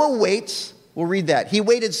so Noah waits. We'll read that. He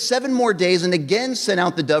waited 7 more days and again sent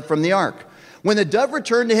out the dove from the ark. When the dove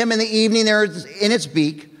returned to him in the evening, there in its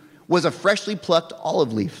beak was a freshly plucked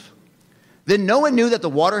olive leaf. Then Noah knew that the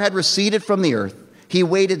water had receded from the earth. He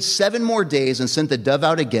waited 7 more days and sent the dove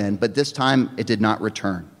out again, but this time it did not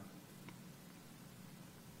return.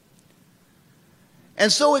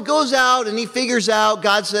 And so it goes out and he figures out,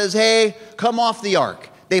 God says, hey, come off the ark.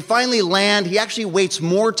 They finally land. He actually waits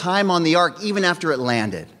more time on the ark even after it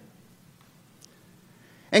landed.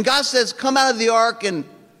 And God says, come out of the ark, and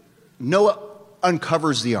Noah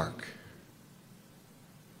uncovers the ark.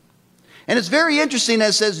 And it's very interesting that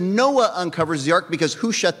it says Noah uncovers the ark, because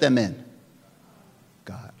who shut them in?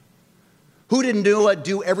 God. Who did Noah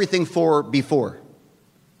do everything for before?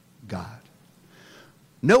 God.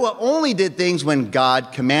 Noah only did things when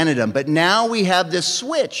God commanded him, but now we have this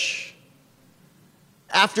switch.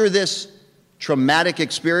 After this traumatic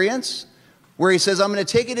experience, where he says, I'm going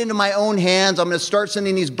to take it into my own hands. I'm going to start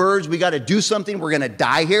sending these birds. We got to do something. We're going to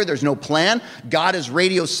die here. There's no plan. God is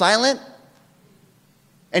radio silent.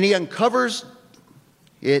 And he uncovers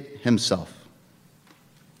it himself.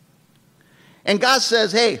 And God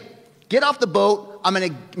says, hey, get off the boat. I'm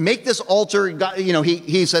going to make this altar. God,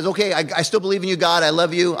 he says, okay, I still believe in you, God. I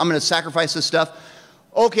love you. I'm going to sacrifice this stuff.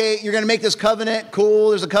 Okay, you're going to make this covenant. Cool,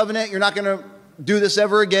 there's a covenant. You're not going to do this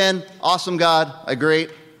ever again. Awesome, God.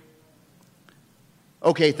 Great.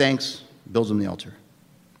 Okay, thanks. Builds him the altar.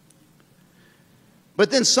 But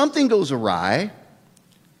then something goes awry,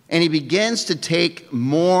 and he begins to take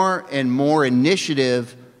more and more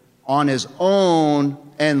initiative on his own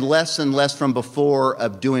and less from before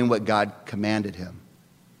of doing what God commanded him.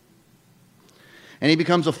 And he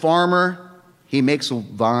becomes a farmer. He makes a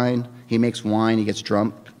vine. He makes wine. He gets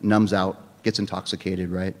drunk, numbs out, gets intoxicated,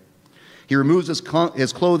 right? He removes his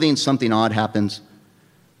clothing. Something odd happens.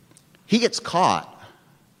 He gets caught.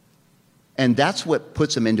 And that's what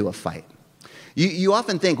puts him into a fight. You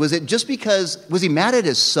often think, was he mad at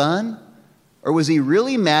his son? Or was he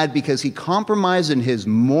really mad because he compromised in his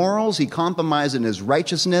morals, he compromised in his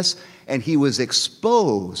righteousness, and he was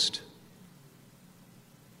exposed?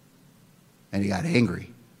 And he got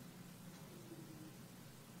angry.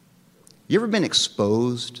 You ever been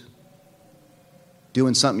exposed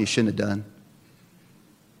doing something you shouldn't have done?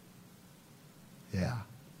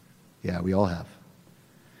 Yeah, we all have.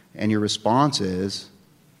 And your response is,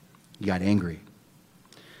 you got angry.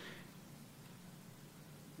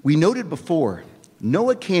 We noted before,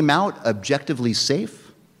 Noah came out objectively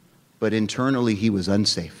safe, but internally he was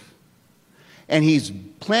unsafe. and he's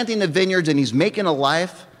planting the vineyards and he's making a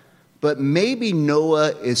life, but maybe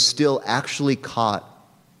Noah is still actually caught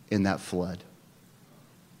in that flood.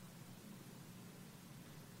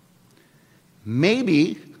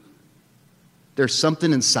 Maybe there's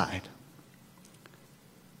something inside,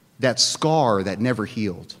 that scar that never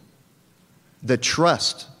healed, the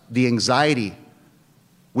trust, the anxiety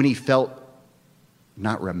when he felt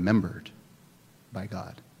not remembered by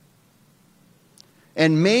God.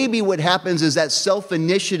 And maybe what happens is that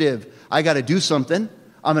self-initiative, I got to do something,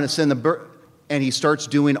 I'm going to send the bird, and he starts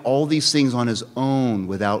doing all these things on his own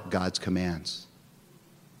without God's commands.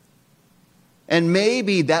 And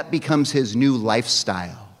maybe that becomes his new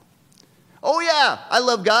lifestyle. Oh yeah, I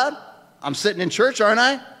love God. I'm sitting in church, aren't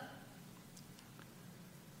I?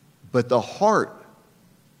 But the heart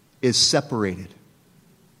is separated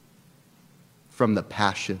from the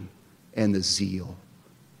passion and the zeal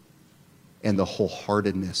and the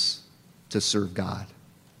wholeheartedness to serve God.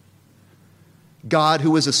 God,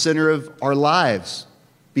 who is the center of our lives,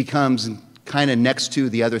 becomes kind of next to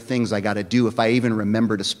the other things I got to do if I even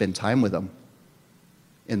remember to spend time with him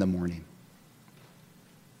in the morning.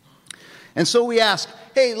 And so we ask,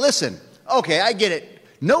 hey, listen, okay, I get it.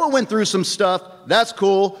 Noah went through some stuff, that's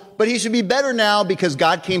cool, but he should be better now because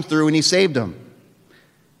God came through and he saved him.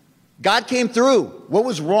 God came through. What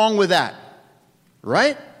was wrong with that?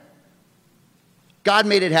 Right? God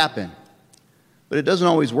made it happen. But it doesn't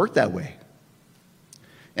always work that way.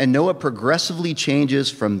 And Noah progressively changes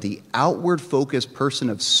from the outward focused person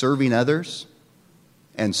of serving others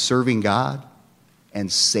and serving God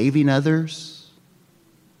and saving others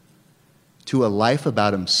to a life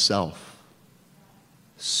about himself,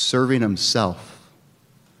 serving himself,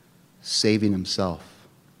 saving himself.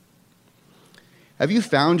 Have you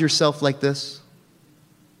found yourself like this?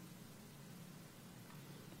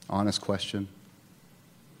 Honest question.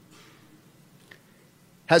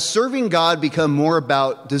 Has serving God become more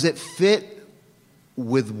about, does it fit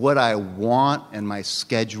with what I want and my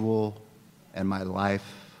schedule and my life?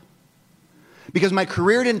 Because my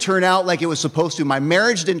career didn't turn out like it was supposed to. My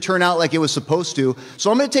marriage didn't turn out like it was supposed to. So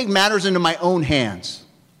I'm going to take matters into my own hands.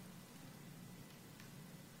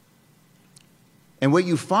 And what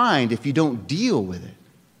you find if you don't deal with it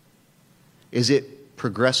is it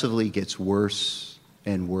progressively gets worse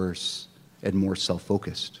and worse and more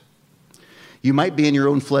self-focused. You might be in your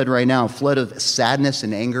own flood right now, flood of sadness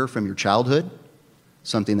and anger from your childhood,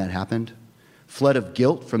 something that happened, flood of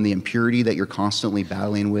guilt from the impurity that you're constantly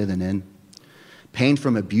battling with and in, pain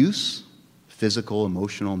from abuse, physical,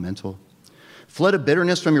 emotional, mental, flood of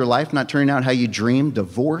bitterness from your life not turning out how you dreamed,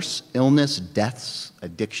 divorce, illness, deaths,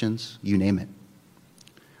 addictions, you name it.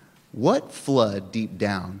 What flood deep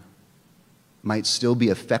down might still be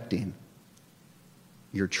affecting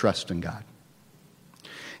your trust in God?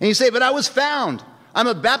 And you say, but I was found. I'm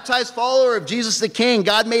a baptized follower of Jesus the King.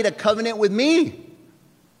 God made a covenant with me.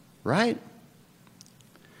 Right?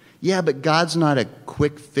 Yeah, but God's not a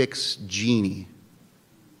quick fix genie.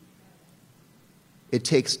 It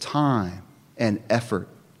takes time and effort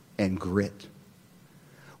and grit.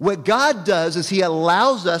 What God does is he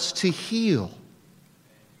allows us to heal.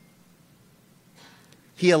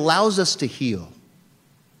 He allows us to heal.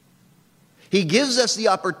 He gives us the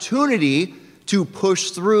opportunity to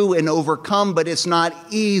push through and overcome, but it's not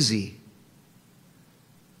easy.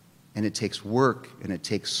 And it takes work, and it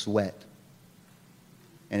takes sweat,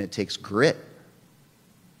 and it takes grit.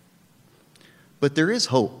 But there is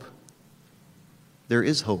hope. There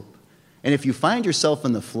is hope. And if you find yourself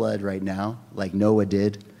in the flood right now, like Noah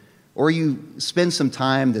did, or you spend some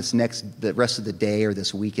time the rest of the day or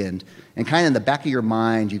this weekend, and kind of in the back of your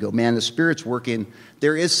mind, you go, man, the Spirit's working.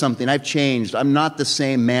 There is something. I've changed. I'm not the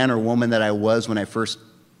same man or woman that I was when I first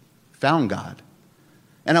found God.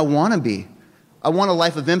 And I want to be. I want a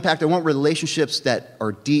life of impact. I want relationships that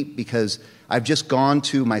are deep because I've just gone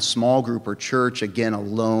to my small group or church, again,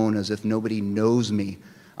 alone, as if nobody knows me.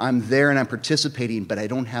 I'm there and I'm participating, but I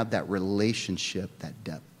don't have that relationship, that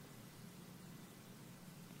depth.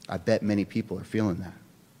 I bet many people are feeling that.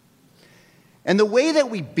 And the way that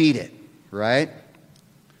we beat it, right?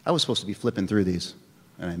 I was supposed to be flipping through these,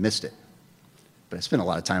 and I missed it. But I spent a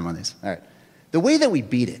lot of time on these. All right. The way that we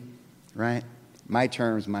beat it, right? My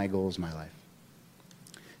terms, my goals, my life.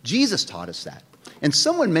 Jesus taught us that. And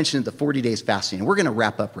someone mentioned the 40 days fasting. And we're going to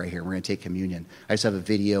wrap up right here. We're going to take communion. I just have a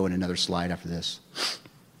video and another slide after this.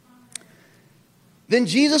 Then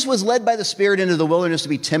Jesus was led by the Spirit into the wilderness to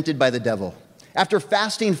be tempted by the devil. After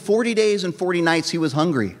fasting 40 days and 40 nights, he was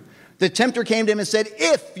hungry. The tempter came to him and said,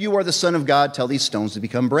 if you are the Son of God, tell these stones to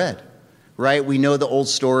become bread. Right? We know the old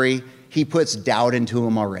story. He puts doubt into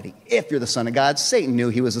him already. If you're the Son of God, Satan knew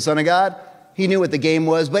he was the Son of God. He knew what the game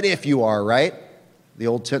was, but if you are, right?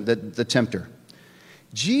 The tempter.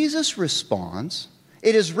 Jesus responds,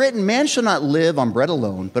 "It is written, man shall not live on bread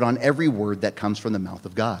alone, but on every word that comes from the mouth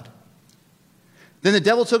of God." Then the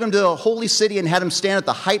devil took him to the holy city and had him stand at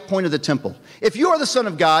the height point of the temple. "If you are the Son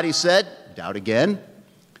of God," he said, doubt again,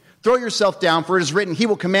 "throw yourself down, for it is written, he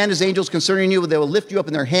will command his angels concerning you, they will lift you up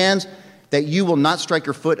in their hands, that you will not strike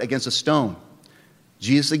your foot against a stone."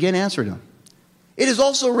 Jesus again answered him, "It is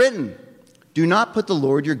also written, do not put the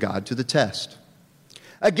Lord your God to the test."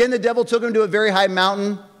 Again, the devil took him to a very high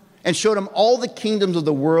mountain and showed him all the kingdoms of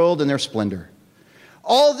the world and their splendor.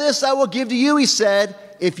 "All this I will give to you," he said,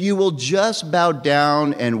 "if you will just bow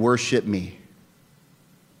down and worship me."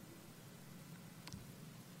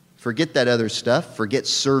 Forget that other stuff. Forget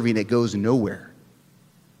serving. It goes nowhere.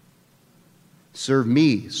 Serve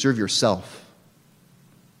me. Serve yourself.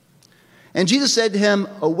 And Jesus said to him,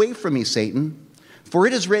 "Away from me, Satan, for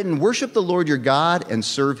it is written, worship the Lord your God and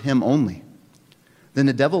serve him only." Then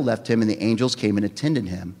the devil left him, and the angels came and attended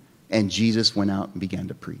him, and Jesus went out and began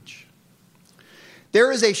to preach.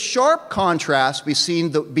 There is a sharp contrast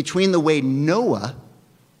between the way Noah,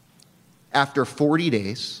 after 40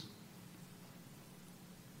 days,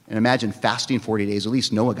 and imagine fasting 40 days, at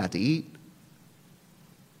least Noah got to eat.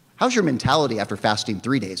 How's your mentality after fasting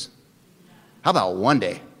 3 days? How about 1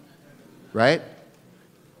 day, right?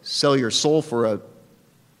 Sell your soul for a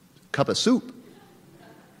cup of soup,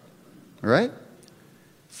 all right?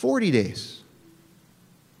 40 days.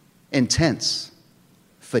 Intense,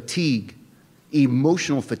 fatigue,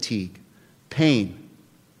 emotional fatigue, pain.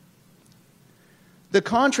 The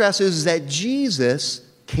contrast is that Jesus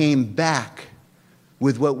came back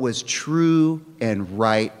with what was true and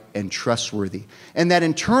right and trustworthy. And that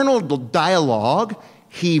internal dialogue,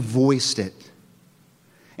 he voiced it.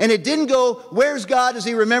 And it didn't go, where's God? Does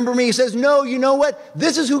he remember me? He says, no, you know what?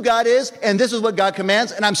 This is who God is, and this is what God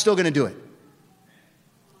commands, and I'm still going to do it.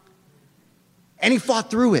 And he fought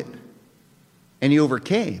through it. And he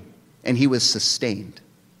overcame. And he was sustained.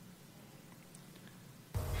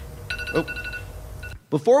 Oh.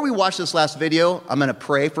 Before we watch this last video, I'm going to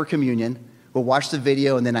pray for communion. We'll watch the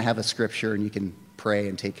video, and then I have a scripture, and you can pray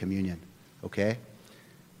and take communion. Okay?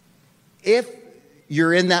 If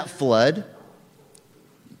you're in that flood,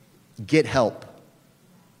 get help.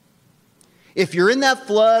 If you're in that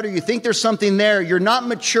flood or you think there's something there, you're not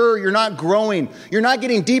mature, you're not growing, you're not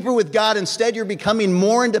getting deeper with God, instead you're becoming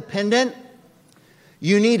more independent,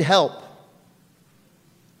 you need help.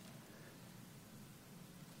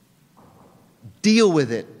 Deal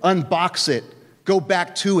with it, unbox it, go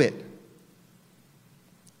back to it.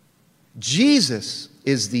 Jesus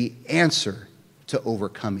is the answer to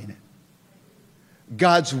overcoming it.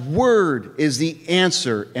 God's word is the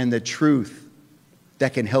answer and the truth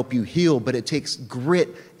that can help you heal, but it takes grit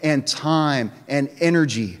and time and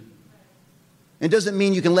energy. It doesn't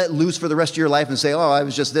mean you can let loose for the rest of your life and say, oh, I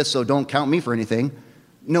was just this, so don't count me for anything.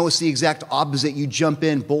 No, it's the exact opposite. You jump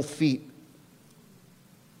in both feet.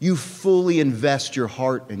 You fully invest your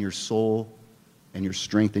heart and your soul and your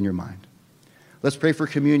strength and your mind. Let's pray for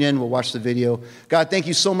communion. We'll watch the video. God, thank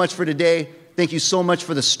you so much for today. Thank you so much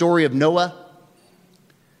for the story of Noah.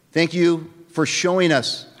 Thank you for showing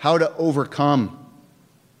us how to overcome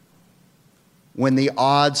when the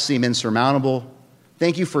odds seem insurmountable.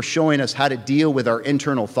 Thank you for showing us how to deal with our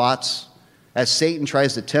internal thoughts as Satan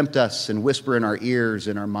tries to tempt us and whisper in our ears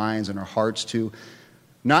and our minds and our hearts to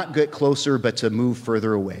not get closer, but to move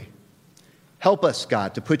further away. Help us,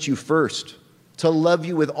 God, to put you first, to love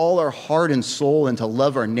you with all our heart and soul, and to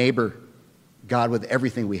love our neighbor, God, with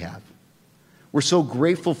everything we have. We're so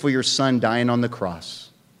grateful for your son dying on the cross.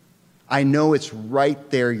 I know it's right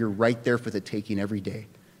there. You're right there for the taking every day.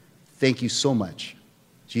 Thank you so much.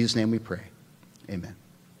 In Jesus' name we pray. Amen.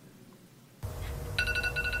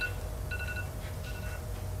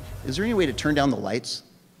 Is there any way to turn down the lights?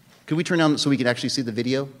 Could we turn down so we can actually see the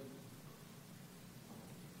video?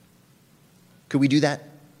 Could we do that?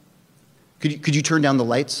 Could you turn down the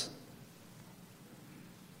lights?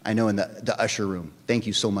 I know, in the usher room. Thank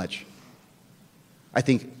you so much. I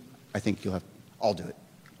think you'll have, I'll do it.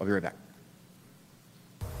 I'll be right back.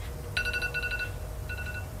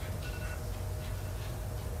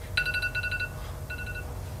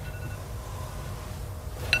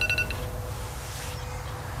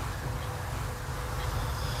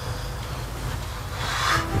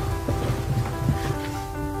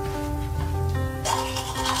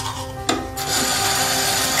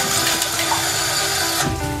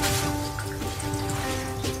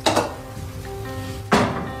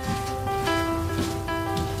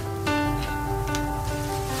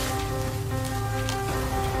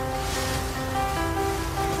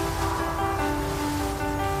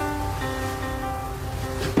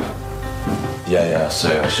 Yeah, so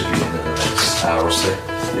I should be in the next hour or so.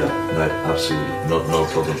 Yeah, no, absolutely, no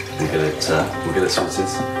problem. We'll get it sorted.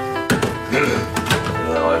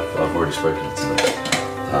 I've already spoken to them,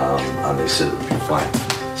 and they said it would be fine.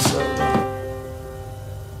 So,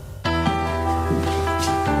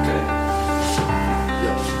 okay.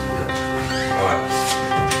 Yeah. All right.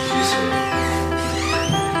 See you soon.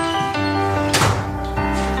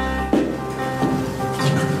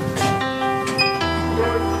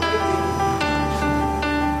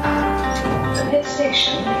 The next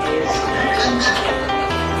station is Kentucky.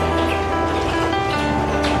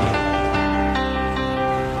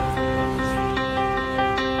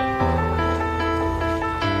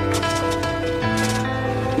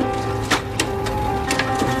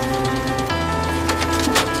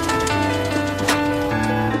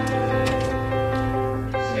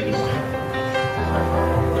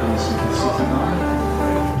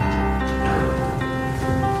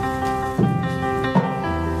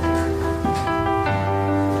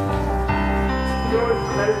 Doors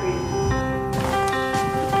closing.